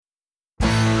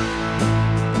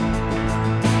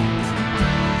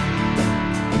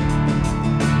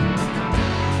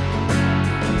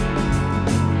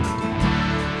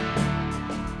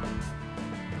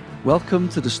Welcome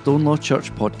to the Stonelaw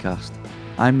Church podcast.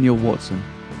 I'm Neil Watson.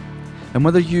 And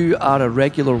whether you are a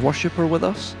regular worshipper with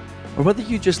us, or whether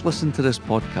you just listen to this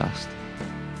podcast,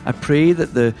 I pray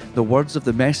that the words of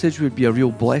the message would be a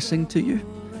real blessing to you,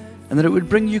 and that it would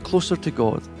bring you closer to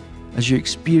God as you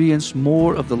experience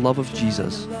more of the love of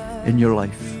Jesus in your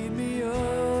life.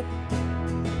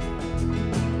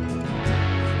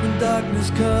 When darkness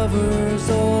covers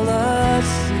all I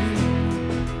see.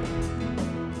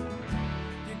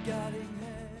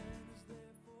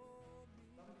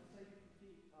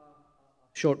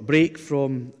 Short break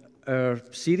from our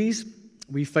series.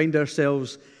 We find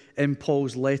ourselves in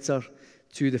Paul's letter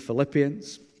to the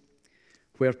Philippians,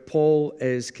 where Paul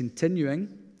is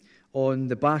continuing on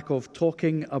the back of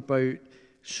talking about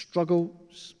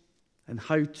struggles and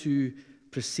how to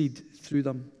proceed through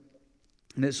them.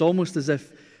 And it's almost as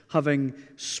if, having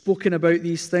spoken about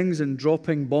these things and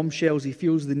dropping bombshells, he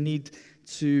feels the need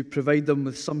to provide them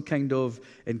with some kind of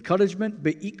encouragement,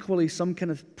 but equally some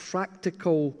kind of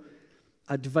practical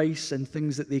advice and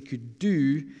things that they could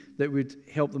do that would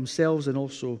help themselves and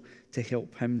also to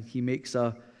help him. He makes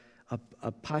a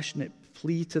passionate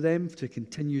plea to them to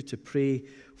continue to pray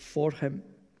for him.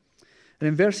 And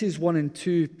in verses 1 and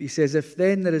 2, he says, "If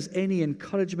then there is any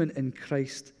encouragement in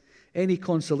Christ, any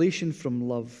consolation from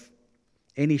love,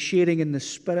 any sharing in the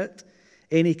Spirit,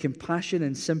 any compassion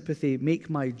and sympathy, make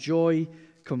my joy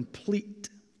complete.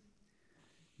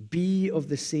 Be of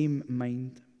the same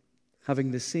mind,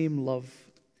 having the same love,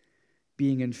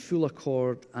 being in full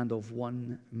accord and of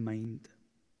one mind."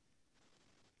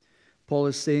 Paul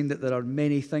is saying that there are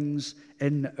many things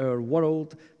in our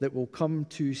world that will come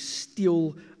to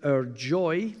steal our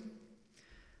joy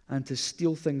and to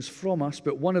steal things from us,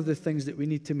 but one of the things that we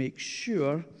need to make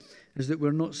sure is that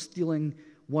we're not stealing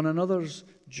one another's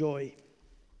joy,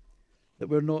 that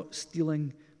we're not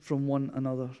stealing from one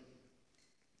another.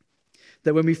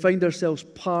 That when we find ourselves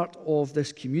part of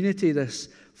this community, this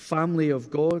family of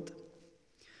God,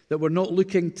 that we're not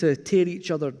looking to tear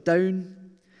each other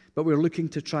down, but we're looking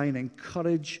to try and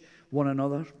encourage one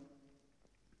another.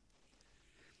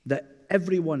 That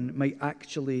everyone might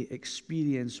actually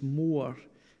experience more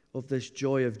of this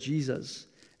joy of Jesus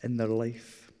in their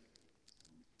life.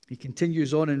 He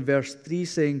continues on in verse 3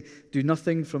 saying, "Do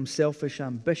nothing from selfish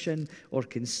ambition or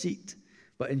conceit,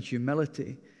 but in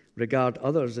humility regard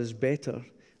others as better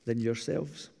than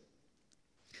yourselves."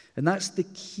 And that's the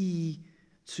key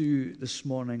to this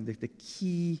morning. The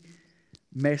key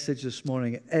message this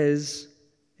morning is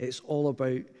it's all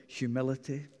about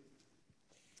humility.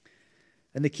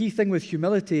 And the key thing with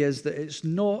humility is that it's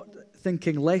not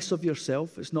thinking less of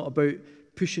yourself. It's not about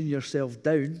pushing yourself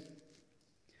down.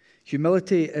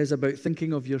 Humility is about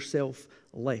thinking of yourself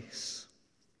less.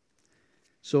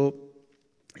 So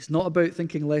it's not about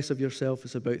thinking less of yourself,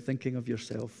 it's about thinking of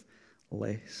yourself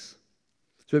less.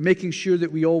 So we're making sure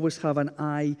that we always have an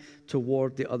eye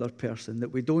toward the other person,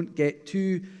 that we don't get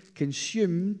too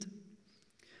consumed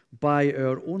by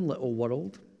our own little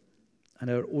world and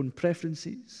our own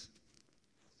preferences,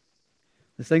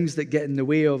 the things that get in the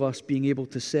way of us being able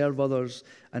to serve others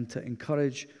and to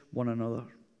encourage one another.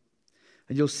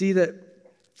 And you'll see that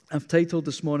I've titled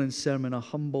this morning's sermon, "A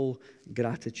Humble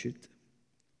Gratitude."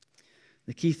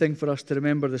 The key thing for us to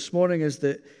remember this morning is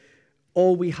that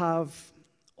all we have,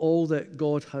 all that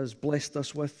God has blessed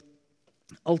us with,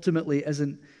 ultimately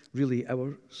isn't really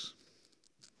ours.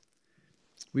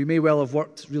 We may well have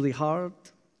worked really hard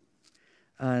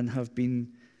and have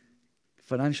been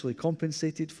financially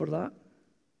compensated for that.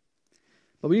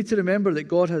 But we need to remember that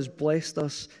God has blessed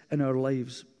us in our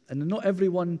lives. And not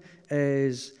everyone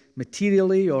is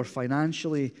materially or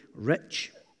financially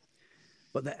rich,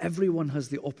 but that everyone has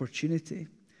the opportunity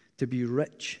to be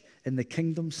rich in the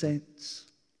kingdom sense.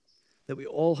 That we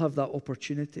all have that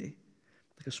opportunity,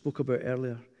 like I spoke about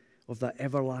earlier, of that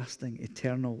everlasting,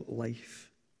 eternal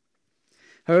life.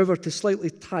 However, to slightly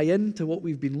tie into what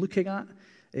we've been looking at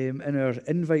in our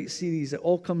invite series, it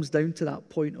all comes down to that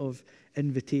point of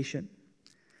invitation.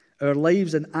 Our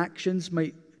lives and actions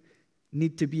might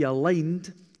need to be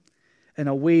aligned in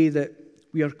a way that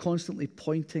we are constantly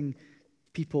pointing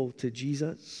people to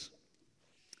Jesus.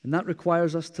 And that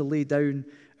requires us to lay down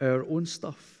our own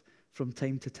stuff from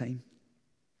time to time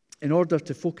in order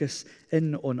to focus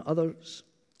in on others.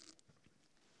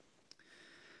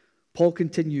 Paul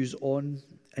continues on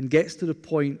and gets to the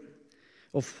point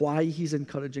of why he's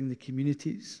encouraging the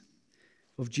communities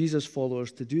of Jesus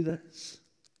followers to do this.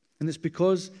 And it's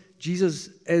because Jesus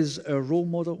is our role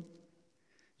model.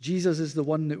 Jesus is the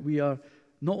one that we are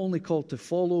not only called to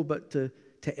follow, but to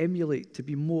emulate, to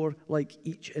be more like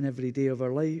each and every day of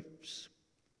our lives.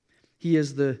 He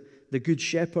is the good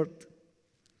shepherd.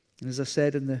 And as I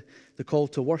said in the call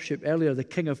to worship earlier, the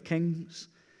King of Kings,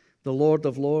 the Lord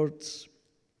of Lords.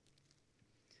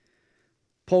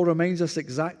 Paul reminds us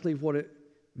exactly what it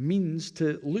means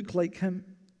to look like him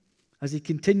as he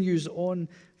continues on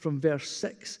from verse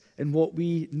 6 in what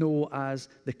we know as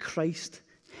the Christ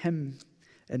hymn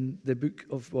in the book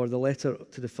of, or the letter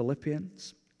to the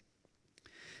Philippians.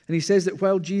 And he says that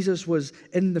while Jesus was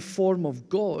in the form of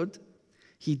God,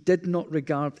 he did not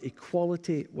regard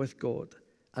equality with God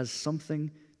as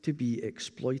something to be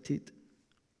exploited.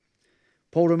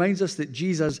 Paul reminds us that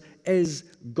Jesus is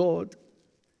God,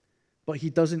 but he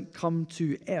doesn't come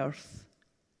to earth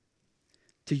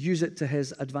to use it to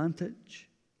his advantage.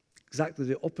 Exactly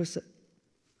the opposite.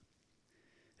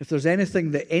 If there's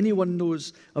anything that anyone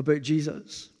knows about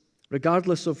Jesus,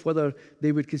 regardless of whether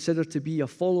they would consider to be a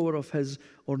follower of his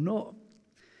or not,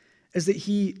 is that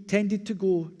he tended to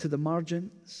go to the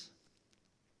margins.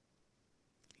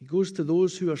 He goes to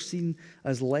those who are seen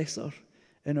as lesser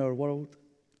in our world.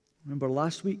 Remember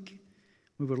last week,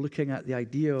 we were looking at the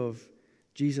idea of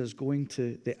Jesus going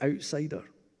to the outsider.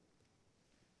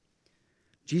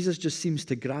 Jesus just seems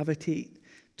to gravitate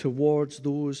towards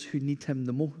those who need him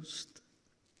the most.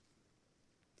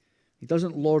 He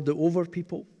doesn't lord it over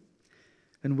people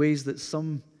in ways that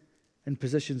some in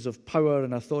positions of power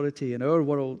and authority in our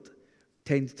world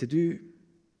tend to do.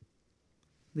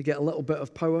 They get a little bit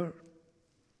of power,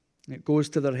 and it goes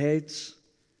to their heads,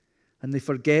 and they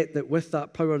forget that with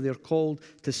that power they're called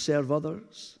to serve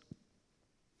others,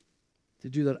 to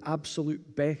do their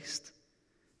absolute best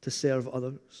to serve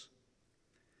others.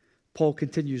 Paul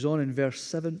continues on in verse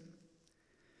 7,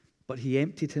 but he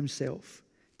emptied himself,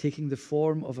 taking the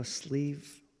form of a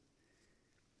slave,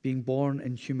 being born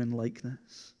in human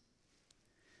likeness.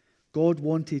 God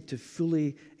wanted to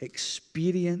fully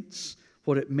experience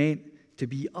what it meant to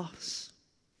be us,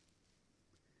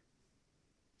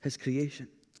 his creation.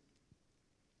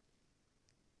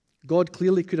 God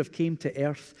clearly could have came to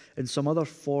earth in some other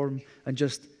form and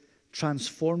just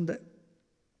transformed it.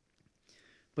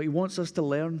 But he wants us to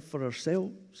learn for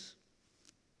ourselves.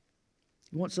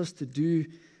 He wants us to do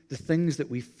the things that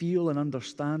we feel and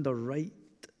understand are right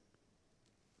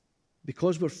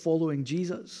because we're following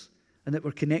Jesus and that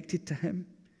we're connected to him,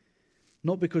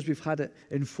 not because we've had it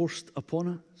enforced upon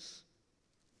us.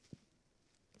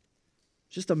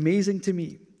 It's just amazing to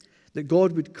me that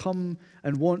God would come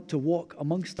and want to walk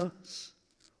amongst us,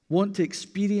 want to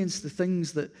experience the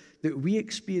things that we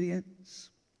experience.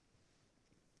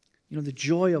 You know, the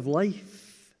joy of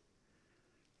life,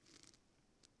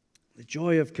 the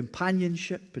joy of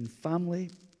companionship and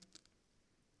family,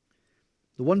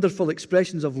 the wonderful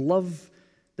expressions of love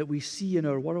that we see in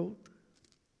our world,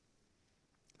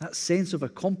 that sense of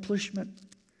accomplishment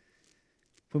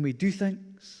when we do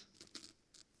things.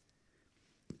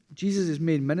 Jesus'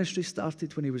 main ministry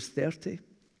started when he was 30.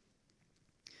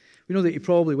 We know that he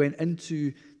probably went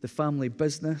into the family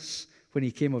business when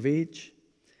he came of age.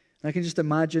 And I can just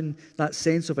imagine that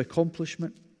sense of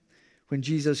accomplishment when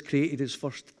Jesus created his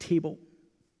first table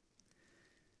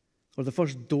or the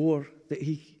first door that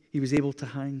he was able to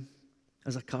hang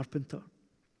as a carpenter.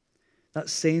 That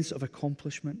sense of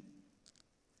accomplishment.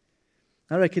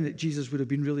 I reckon that Jesus would have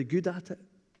been really good at it.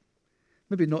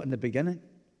 Maybe not in the beginning.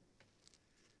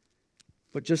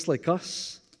 But just like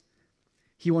us,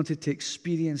 he wanted to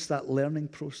experience that learning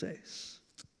process.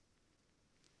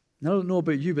 And I don't know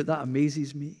about you, but that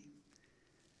amazes me.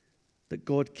 That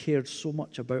God cared so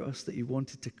much about us that he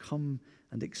wanted to come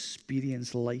and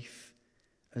experience life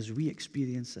as we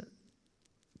experience it.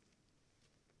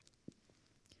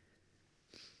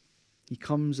 He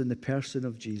comes in the person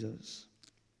of Jesus,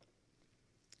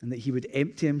 and that he would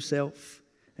empty himself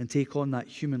and take on that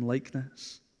human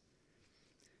likeness.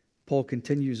 Paul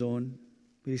continues on,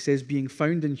 where he says, being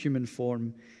found in human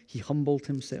form, he humbled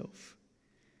himself,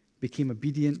 became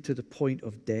obedient to the point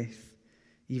of death,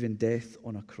 even death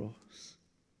on a cross.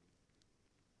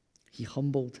 He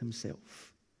humbled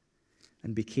himself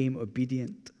and became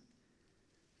obedient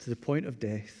to the point of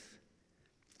death,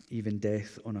 even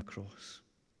death on a cross.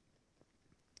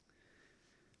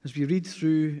 As we read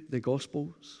through the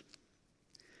Gospels,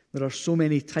 there are so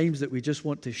many times that we just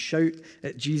want to shout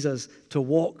at Jesus to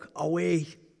walk away.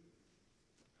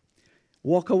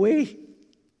 Walk away.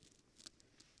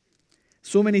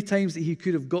 So many times that he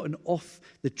could have gotten off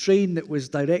the train that was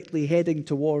directly heading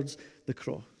towards the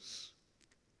cross.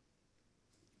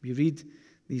 We read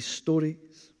these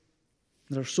stories.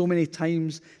 There are so many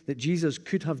times that Jesus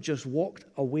could have just walked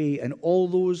away, and all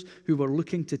those who were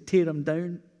looking to tear him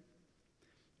down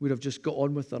would have just got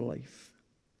on with their life.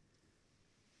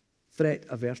 Threat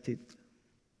averted.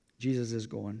 Jesus is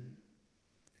gone.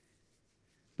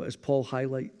 But as Paul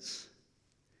highlights,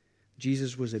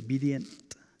 Jesus was obedient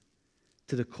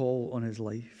to the call on his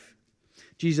life.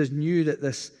 Jesus knew that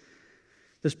this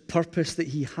purpose that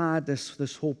he had,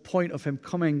 this whole point of him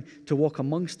coming to walk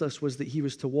amongst us, was that he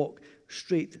was to walk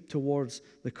straight towards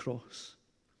the cross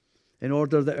in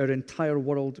order that our entire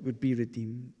world would be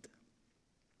redeemed.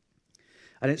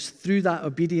 And it's through that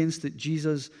obedience that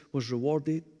Jesus was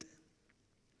rewarded.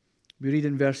 We read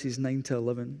in verses 9 to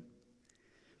 11,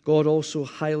 God also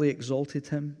highly exalted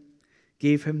him,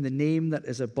 gave him the name that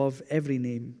is above every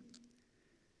name,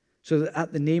 so that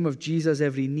at the name of Jesus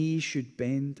every knee should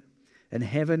bend, in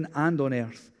heaven and on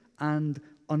earth and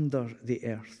under the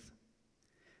earth,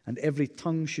 and every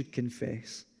tongue should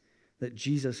confess that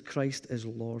Jesus Christ is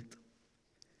Lord,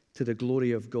 to the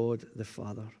glory of God the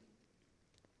Father.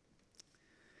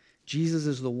 Jesus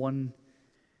is the one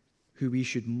who we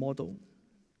should model.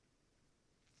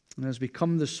 And as we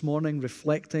come this morning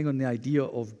reflecting on the idea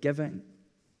of giving,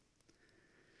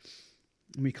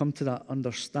 and we come to that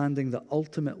understanding that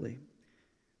ultimately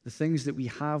the things that we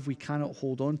have we cannot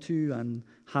hold on to and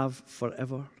have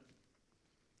forever,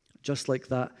 just like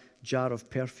that jar of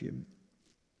perfume.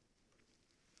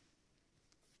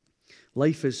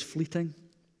 Life is fleeting,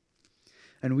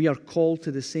 and we are called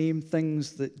to the same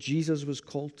things that Jesus was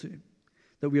called to,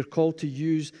 that we are called to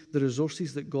use the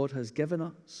resources that God has given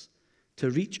us to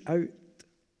reach out,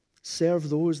 serve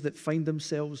those that find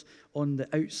themselves on the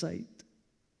outside.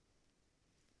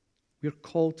 We are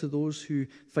called to those who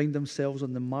find themselves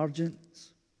on the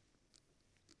margins.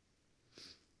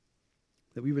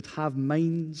 That we would have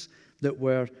minds that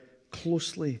were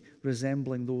closely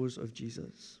resembling those of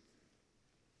Jesus.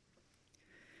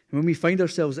 And when we find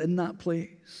ourselves in that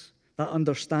place, that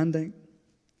understanding,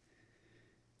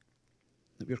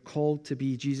 that we're called to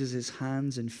be Jesus'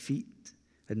 hands and feet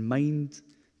and mind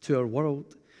to our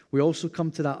world, we also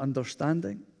come to that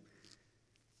understanding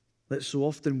that so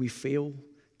often we fail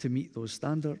to meet those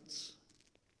standards.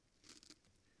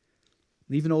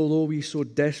 And even although we so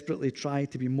desperately try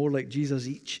to be more like Jesus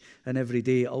each and every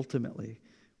day, ultimately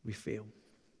we fail.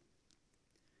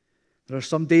 There are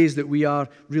some days that we are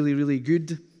really, really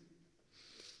good.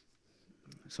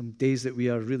 Some days that we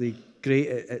are really great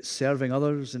at serving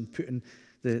others and putting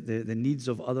the needs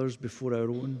of others before our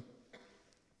own.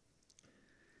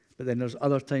 But then there's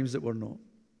other times that we're not.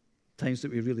 Times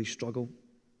that we really struggle.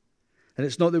 And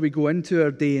it's not that we go into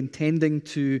our day intending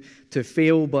to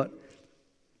fail, but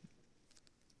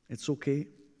it's okay.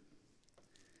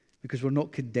 Because we're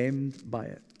not condemned by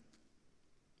it.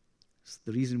 It's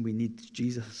the reason we need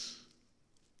Jesus.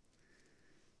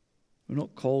 We're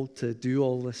not called to do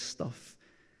all this stuff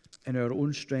in our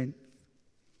own strength.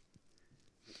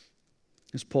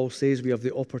 As Paul says, we have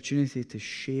the opportunity to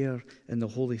share in the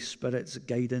Holy Spirit's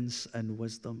guidance and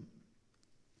wisdom.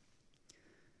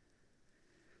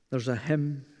 There's a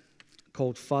hymn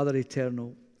called Father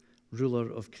Eternal,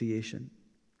 Ruler of Creation.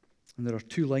 And there are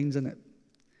 2 lines in it.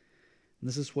 And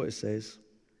this is what it says.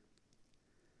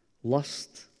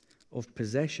 Lust of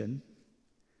possession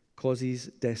causes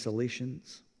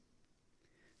desolations.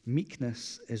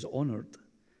 Meekness is honored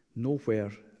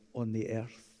nowhere on the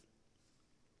earth.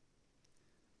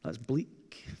 That's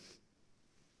bleak.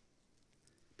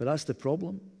 But that's the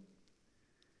problem.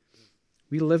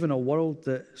 We live in a world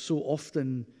that so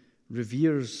often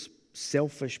reveres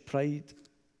selfish pride,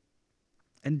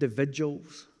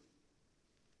 individuals.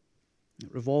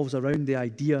 It revolves around the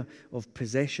idea of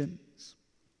possessions.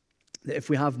 That if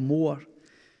we have more,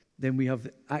 then we have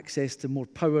access to more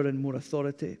power and more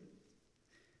authority.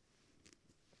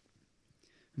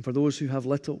 And for those who have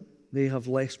little, they have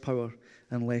less power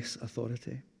and less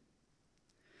authority.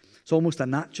 It's almost a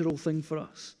natural thing for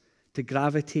us to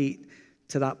gravitate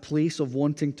to that place of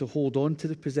wanting to hold on to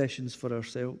the possessions for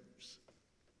ourselves,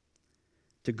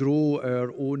 to grow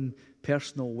our own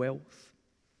personal wealth.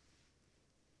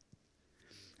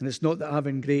 And it's not that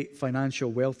having great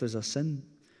financial wealth is a sin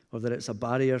or that it's a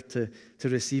barrier to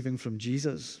receiving from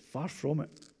Jesus. Far from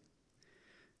it.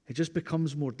 It just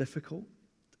becomes more difficult.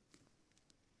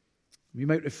 We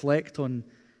might reflect on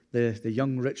the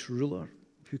young rich ruler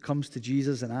who comes to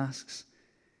Jesus and asks,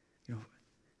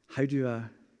 how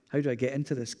do I get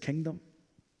into this kingdom?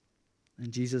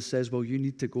 And Jesus says, well, you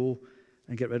need to go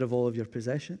and get rid of all of your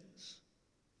possessions.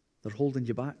 They're holding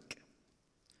you back.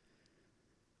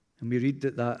 And we read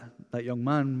that young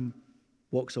man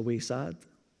walks away sad.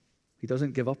 He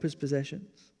doesn't give up his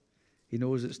possessions. He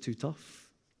knows it's too tough.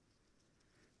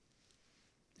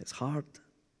 It's hard.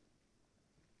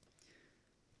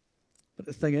 But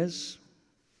the thing is,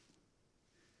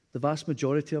 the vast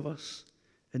majority of us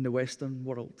in the Western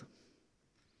world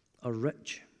are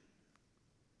rich.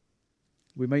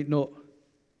 We might not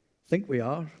think we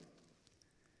are.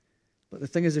 But the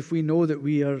thing is, if we know that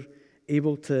we are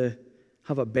able to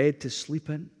have a bed to sleep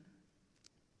in,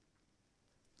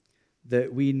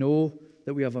 that we know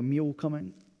that we have a meal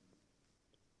coming,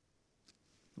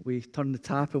 we turn the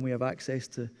tap and we have access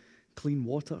to clean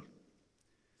water,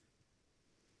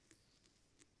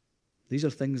 these are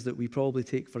things that we probably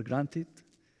take for granted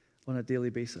on a daily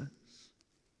basis.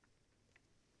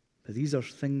 But these are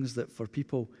things that for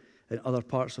people in other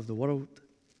parts of the world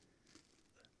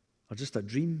are just a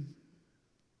dream.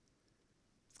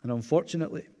 And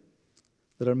unfortunately,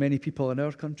 there are many people in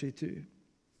our country too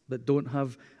that don't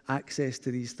have access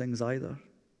to these things either.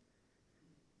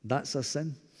 That's a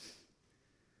sin.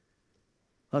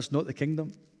 That's not the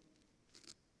kingdom.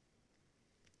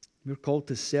 We're called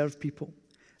to serve people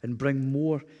and bring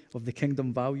more of the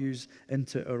kingdom values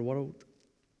into our world.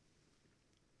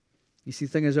 You see,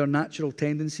 the thing is, our natural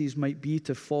tendencies might be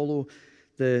to follow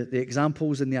the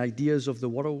examples and the ideas of the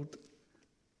world.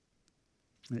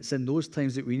 And it's in those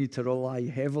times that we need to rely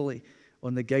heavily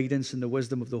on the guidance and the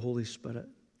wisdom of the Holy Spirit,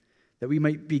 that we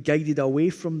might be guided away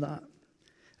from that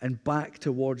and back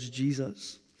towards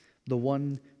Jesus, the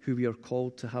one who we are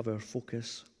called to have our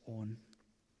focus on.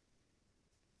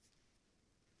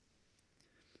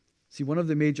 See, one of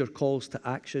the major calls to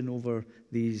action over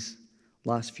these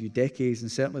last few decades,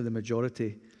 and certainly the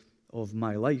majority of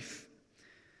my life,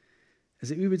 is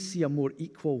that we would see a more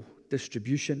equal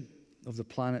distribution of the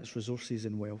planet's resources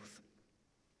and wealth.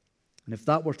 And if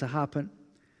that were to happen,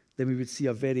 then we would see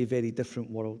a very, very different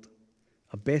world,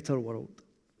 a better world.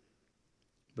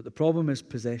 But the problem is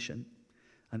possession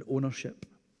and ownership,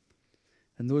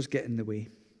 and those get in the way.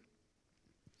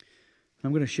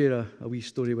 I'm going to share a wee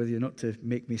story with you, not to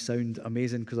make me sound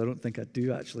amazing, because I don't think I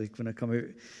do actually when I come out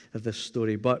of this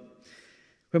story. But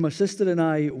when my sister and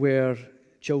I were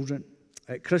children,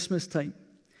 at Christmas time,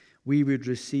 we would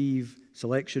receive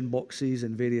selection boxes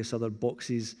and various other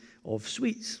boxes of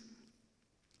sweets.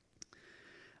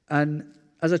 And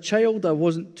as a child, I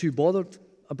wasn't too bothered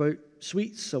about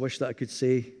sweets. I wish that I could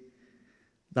say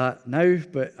that now,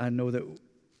 but I know that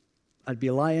I'd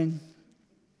be lying.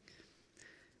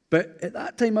 But at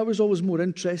that time, I was always more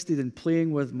interested in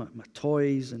playing with my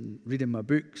toys and reading my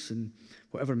books and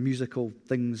whatever musical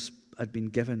things I'd been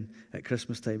given at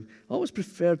Christmas time. I always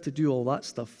preferred to do all that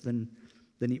stuff than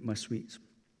eat my sweets.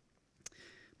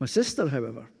 My sister,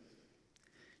 however,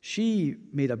 she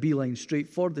made a beeline straight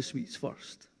for the sweets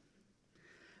first.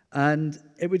 And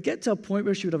it would get to a point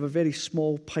where she would have a very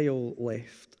small pile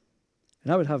left.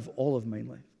 And I would have all of mine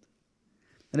left.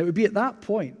 And it would be at that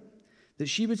point that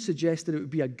she would suggest that it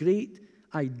would be a great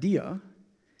idea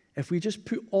if we just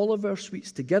put all of our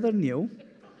sweets together, Neil,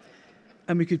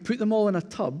 and we could put them all in a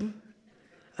tub,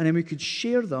 and then we could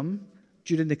share them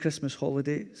during the Christmas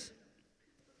holidays.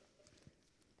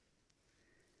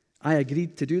 I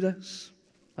agreed to do this.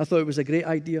 I thought it was a great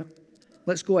idea.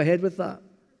 Let's go ahead with that.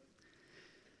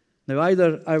 Now,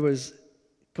 either I was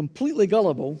completely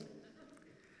gullible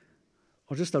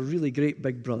or just a really great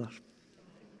big brother.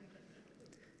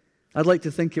 I'd like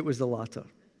to think it was the latter.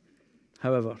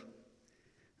 However,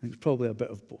 I think it's probably a bit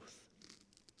of both.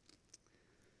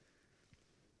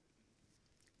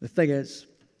 The thing is,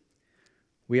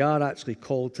 we are actually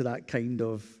called to that kind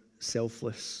of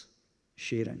selfless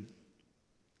sharing.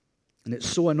 And it's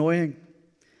so annoying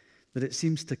that it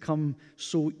seems to come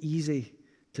so easy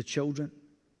to children,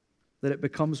 that it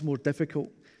becomes more difficult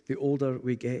the older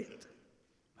we get.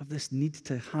 We have this need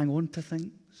to hang on to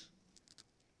things.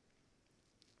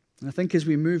 And I think as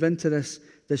we move into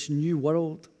this new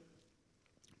world,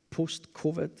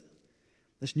 post-COVID,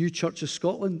 this new Church of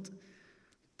Scotland,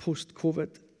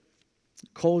 post-COVID,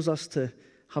 calls us to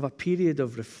have a period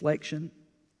of reflection.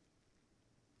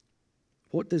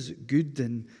 What does good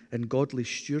and godly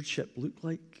stewardship look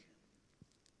like?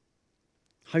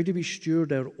 How do we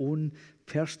steward our own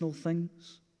personal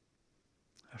things,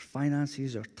 our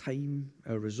finances, our time,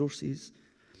 our resources?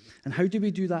 And how do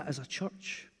we do that as a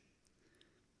church?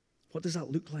 What does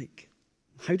that look like?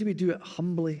 How do we do it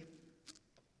humbly?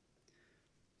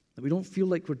 That we don't feel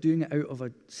like we're doing it out of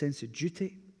a sense of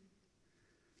duty.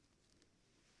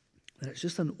 That it's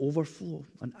just an overflow,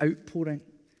 an outpouring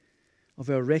of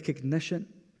our recognition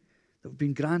that we've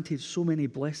been granted so many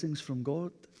blessings from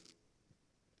God,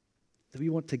 that we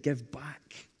want to give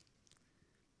back,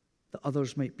 that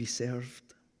others might be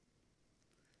served.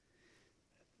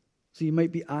 So you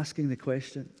might be asking the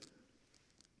question,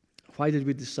 why did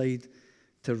we decide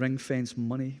to ring-fence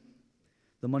money,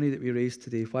 the money that we raised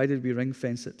today? Why did we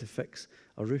ring-fence it to fix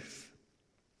a roof?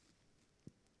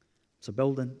 It's a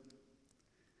building.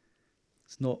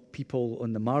 It's not people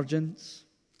on the margins.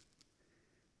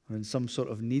 or in some sort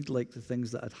of need like the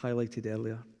things that I'd highlighted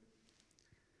earlier.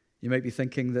 You might be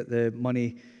thinking that the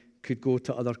money could go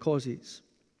to other causes.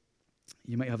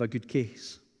 You might have a good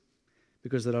case,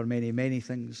 because there are many, many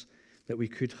things that we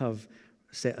could have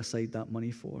set aside that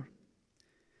money for.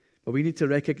 But we need to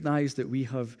recognize that we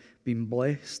have been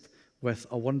blessed with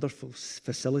a wonderful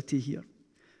facility here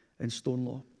in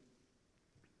Stonelaw.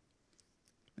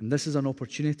 And this is an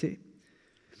opportunity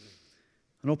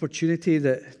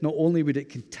that not only would it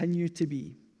continue to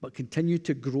be, but continue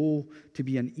to grow to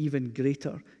be an even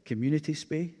greater community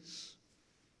space,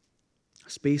 a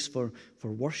space for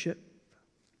worship,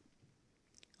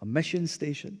 a mission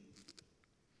station,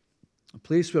 a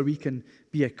place where we can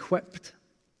be equipped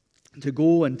to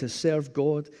go and to serve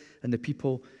God and the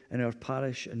people in our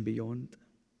parish and beyond.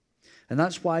 And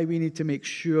that's why we need to make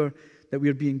sure that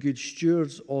we're being good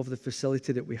stewards of the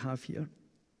facility that we have here,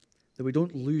 that we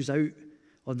don't lose out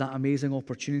on that amazing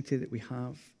opportunity that we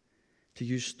have to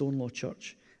use Stonelaw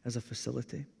Church as a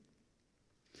facility.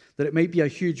 That it might be a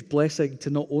huge blessing to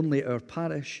not only our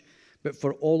parish, but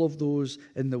for all of those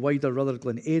in the wider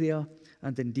Rutherglen area,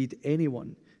 and indeed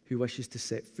anyone who wishes to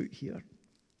set foot here.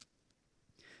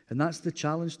 And that's the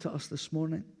challenge to us this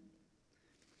morning.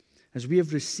 As we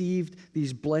have received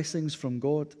these blessings from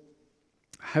God,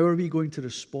 how are we going to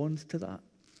respond to that?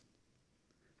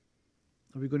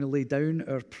 Are we going to lay down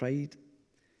our pride?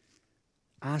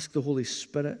 Ask the Holy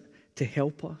Spirit to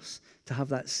help us to have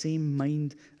that same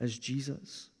mind as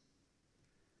Jesus?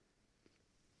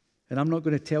 And I'm not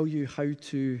going to tell you how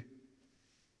to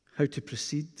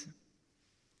proceed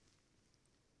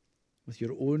with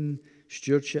your own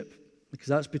stewardship, because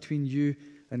that's between you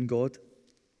and God.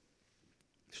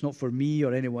 It's not for me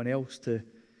or anyone else to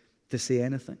say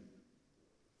anything.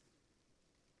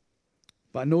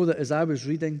 But I know that as I was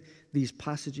reading these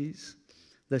passages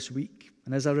this week,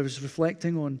 and as I was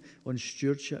reflecting on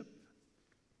stewardship,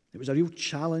 it was a real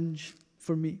challenge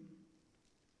for me.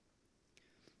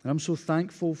 And I'm so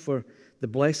thankful for the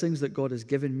blessings that God has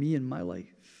given me in my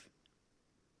life.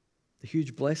 The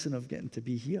huge blessing of getting to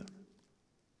be here.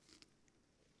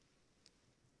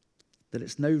 That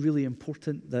it's now really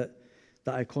important that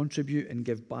I contribute and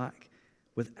give back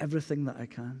with everything that I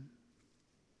can.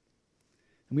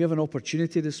 And we have an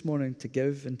opportunity this morning to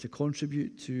give and to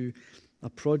contribute to a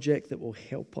project that will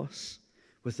help us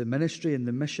with the ministry and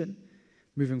the mission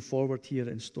moving forward here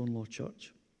in Stonelaw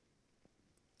Church.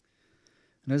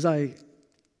 And as I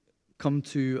come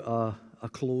to a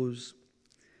close,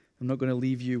 I'm not going to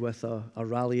leave you with a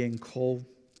rallying call,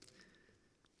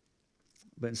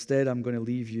 but instead I'm going to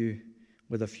leave you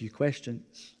with a few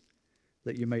questions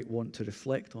that you might want to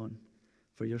reflect on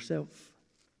for yourself.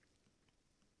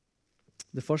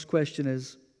 The first question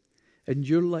is, in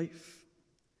your life,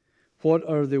 what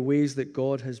are the ways that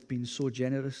God has been so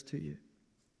generous to you?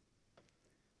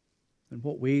 In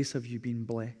what ways have you been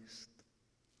blessed?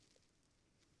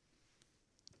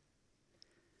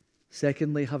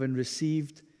 Secondly, having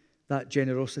received that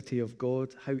generosity of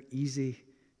God, how easy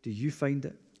do you find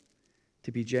it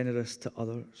to be generous to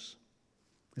others?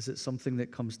 Is it something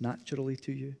that comes naturally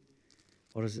to you,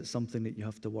 or is it something that you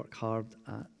have to work hard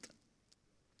at?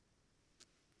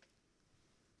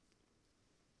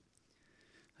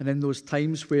 And in those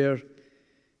times where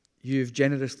you've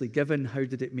generously given, how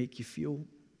did it make you feel?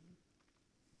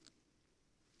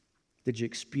 Did you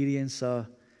experience a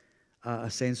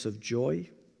sense of joy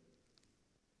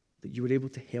that you were able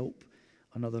to help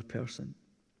another person?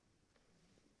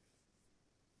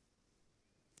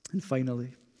 And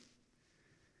finally,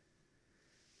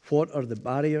 what are the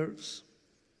barriers?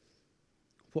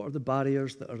 What are the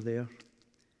barriers that are there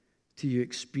to you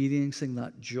experiencing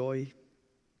that joy,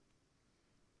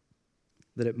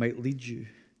 that it might lead you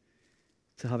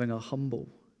to having a humble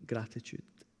gratitude?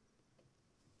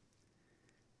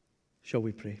 Shall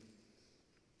we pray?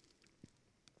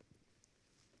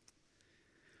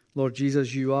 Lord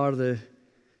Jesus, you are the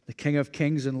King of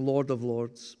Kings and Lord of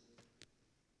Lords.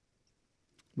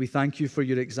 We thank you for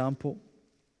your example.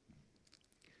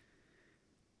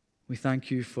 We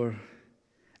thank you for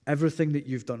everything that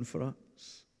you've done for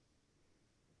us.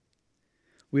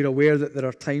 We're aware that there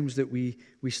are times that we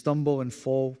stumble and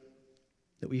fall,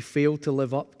 that we fail to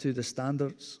live up to the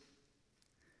standards.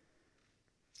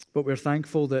 But we're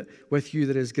thankful that with you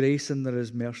there is grace and there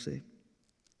is mercy.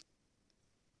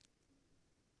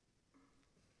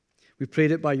 We pray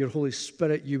that by your Holy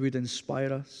Spirit you would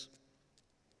inspire us.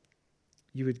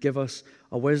 You would give us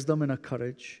a wisdom and a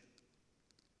courage.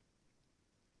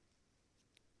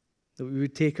 That we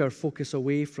would take our focus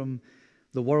away from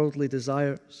the worldly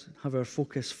desires and have our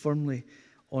focus firmly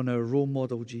on our role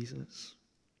model, Jesus.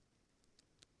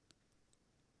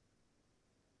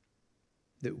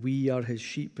 that we are his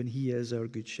sheep and he is our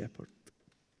good shepherd.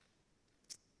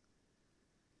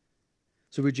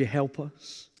 So would you help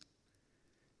us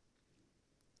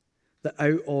that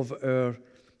out of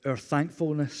our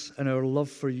thankfulness and our love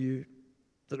for you,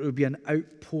 that it would be an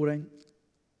outpouring.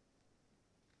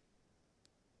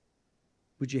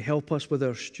 Would you help us with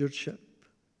our stewardship?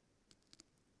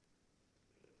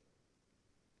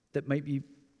 That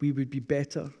we would be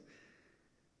better,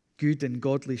 good and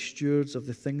godly stewards of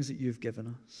the things that you've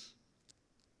given us.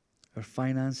 Our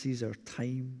finances, our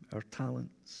time, our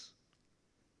talents.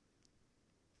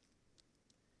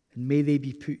 And may they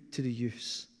be put to the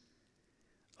use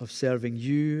of serving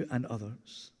you and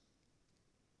others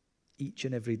each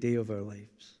and every day of our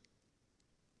lives.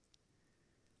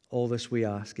 All this we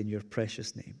ask in your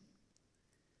precious name.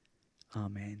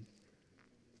 Amen.